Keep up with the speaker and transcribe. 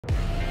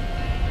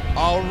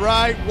All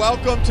right,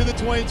 welcome to the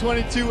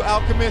 2022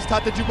 Alchymist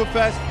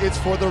TatjaubaFest. It's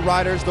for the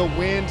riders, the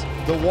wind,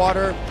 the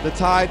water, the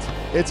tides.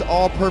 It's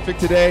all perfect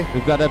today.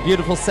 We've got a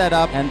beautiful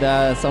setup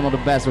and some of the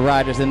best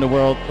riders in the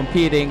world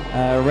competing,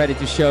 ready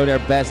to show their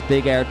best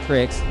big air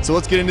tricks. So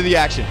let's get into the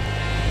action.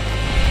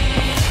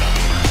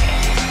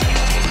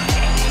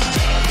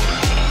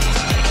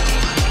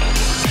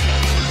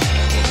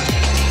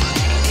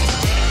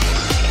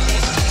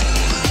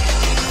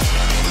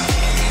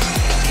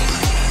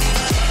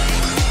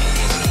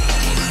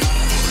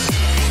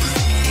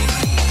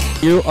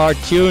 You are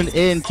tuned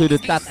in to the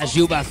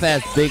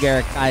TatajubaFest Big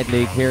Air Kite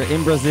League here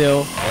in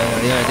Brazil.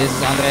 Here, this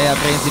is Andrea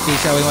Principi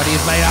showing what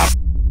he's made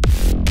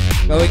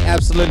of. Going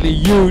absolutely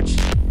huge.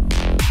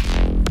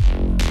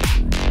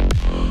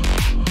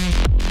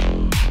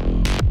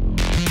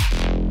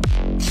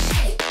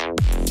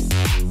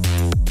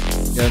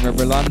 Jeremy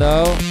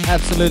Berlando,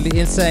 absolutely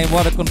insane.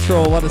 What a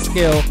control, what a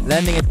skill.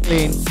 Landing it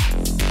clean.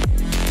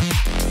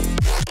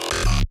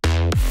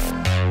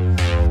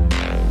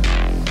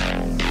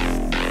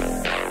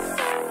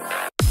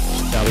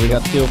 We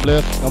got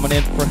Kitesurfing coming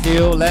in for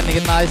heel, landing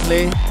it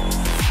nicely.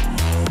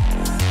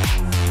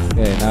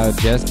 Okay, now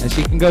Jess, and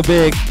she can go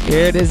big.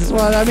 Here, this is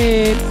what I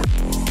mean.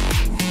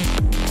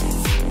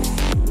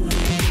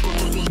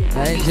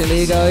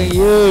 Angeli going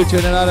huge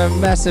with another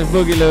massive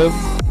boogie loop.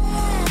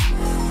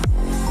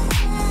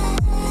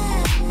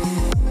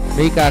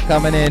 Mika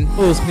coming in,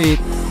 full speed.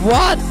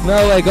 What?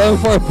 No way, going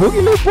for a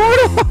boogie loop board?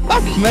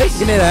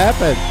 Making it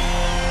happen.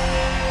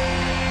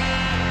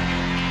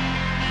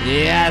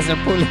 Yes, they're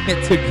pulling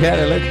it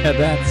together. Look at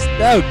that.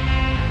 Stoked.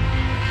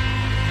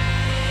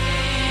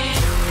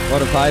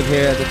 What a vibe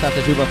here at the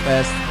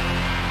TatajubaFest.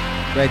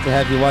 Great to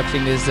have you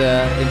watching this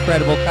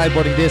incredible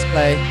kiteboarding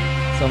display.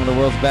 Some of the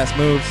world's best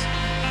moves.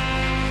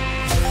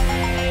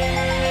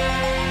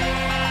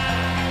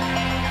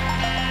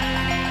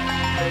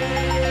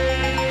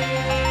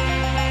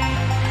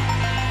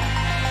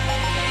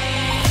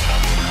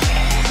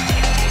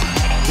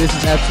 This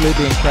is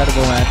absolutely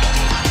incredible, man.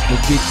 The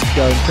beach is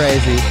going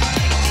crazy.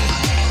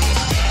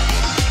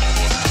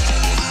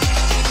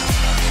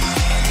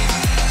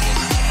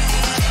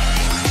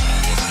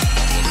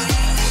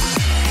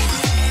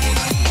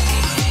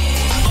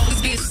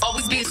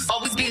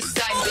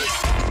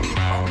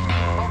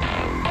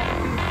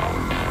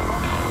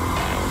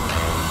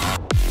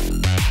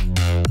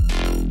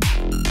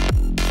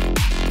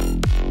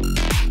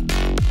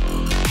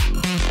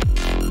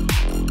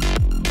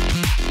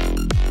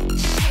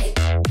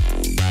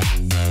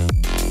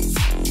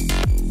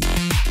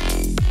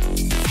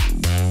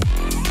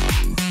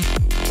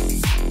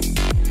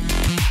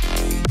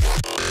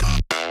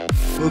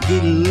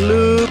 Boogie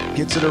loop,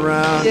 gets it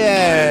around.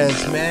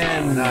 Yes,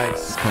 man.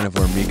 Nice. Kind of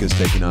where Mika's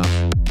taking off.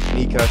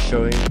 Mika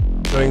showing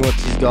what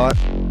she's got.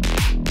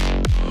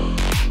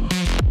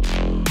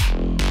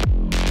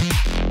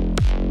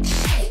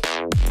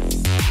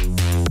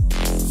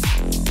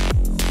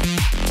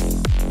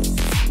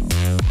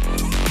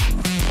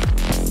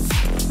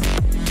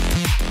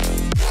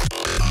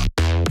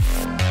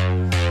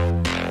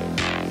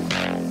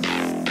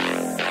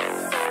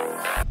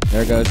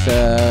 There goes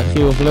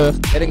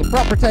Kitesurfing, getting a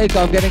proper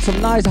takeoff, getting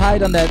some nice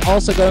height on that.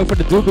 Also going for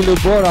the doobie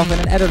loop board off in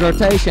an added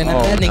rotation and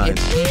landing it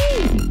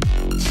clean.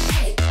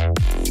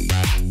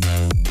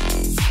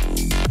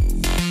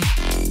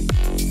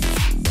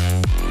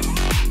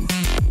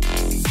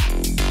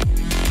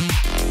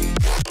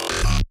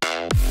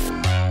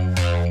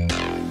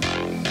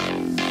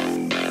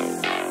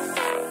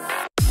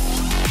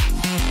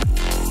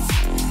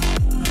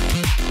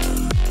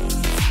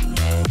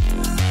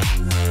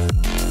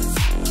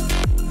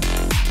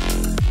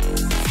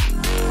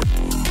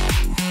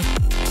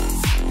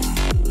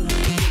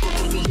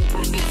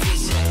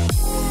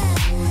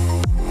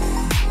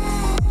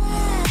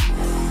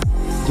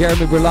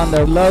 Jeremy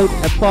Berlando load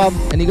and pump,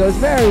 and he goes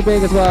very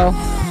big as well.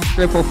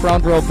 Triple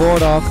front roll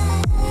board off.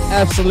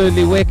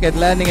 Absolutely wicked,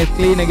 landing it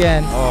clean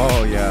again.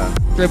 Oh yeah.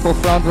 Triple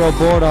front roll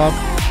board off.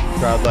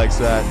 Crowd likes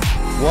that.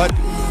 What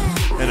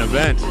an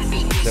event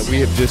that we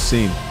have just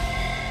seen.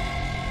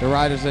 The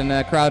riders and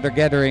crowd are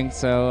gathering,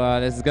 so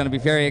this is going to be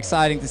very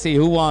exciting to see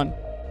who won.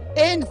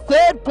 In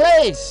third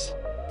place,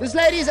 this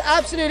lady is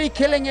absolutely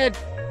killing it.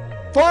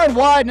 Far and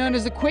wide, known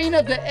as the Queen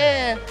of the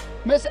Air,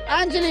 Miss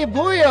Angeli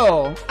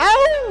Buyo. Ow!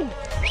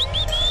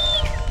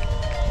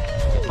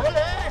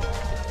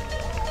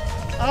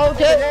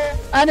 Okay,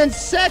 and in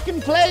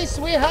second place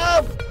we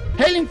have,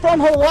 hailing from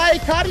Hawaii,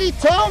 Carly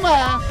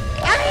Toma.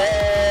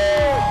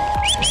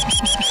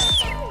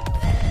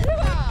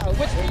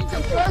 Which means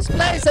in first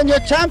place, and your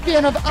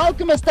champion of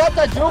Alchymist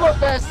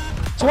TatjaubaFest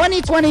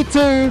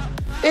 2022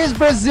 is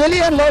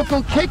Brazilian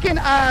local kicking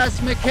ass,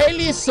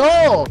 BAKL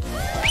Soul.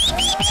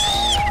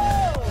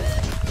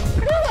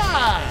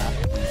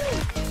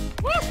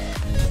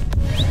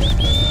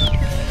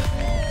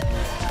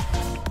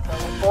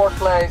 In fourth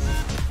place,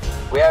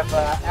 we have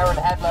Aaron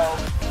Hadlow.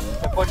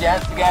 So put your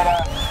hands together.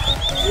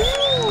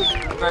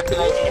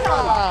 Congratulations.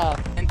 Yeah.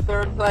 In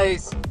third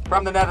place,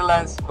 from the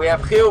Netherlands, we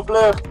have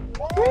Kitesurfing.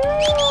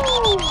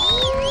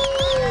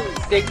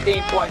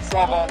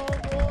 16.7.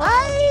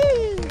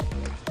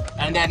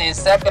 And then in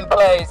second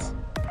place,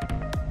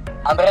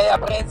 Andrea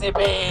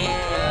Principi,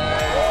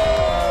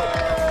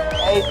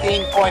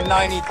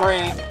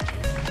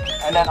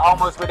 18.93. And then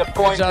almost with a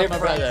point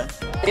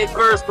difference. In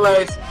first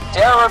place,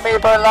 Jeremy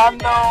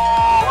Berlando.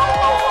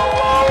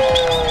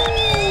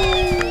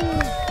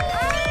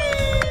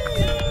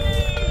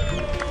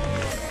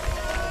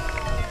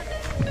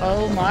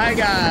 Oh my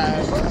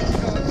God.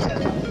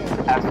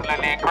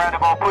 Absolutely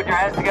incredible. Put your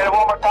hands together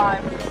one more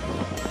time.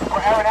 For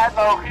Aaron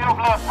Hadlow, Giel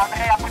Vlucht,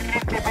 Andrea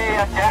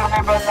Principi, and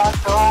Jeremy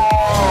Berlando.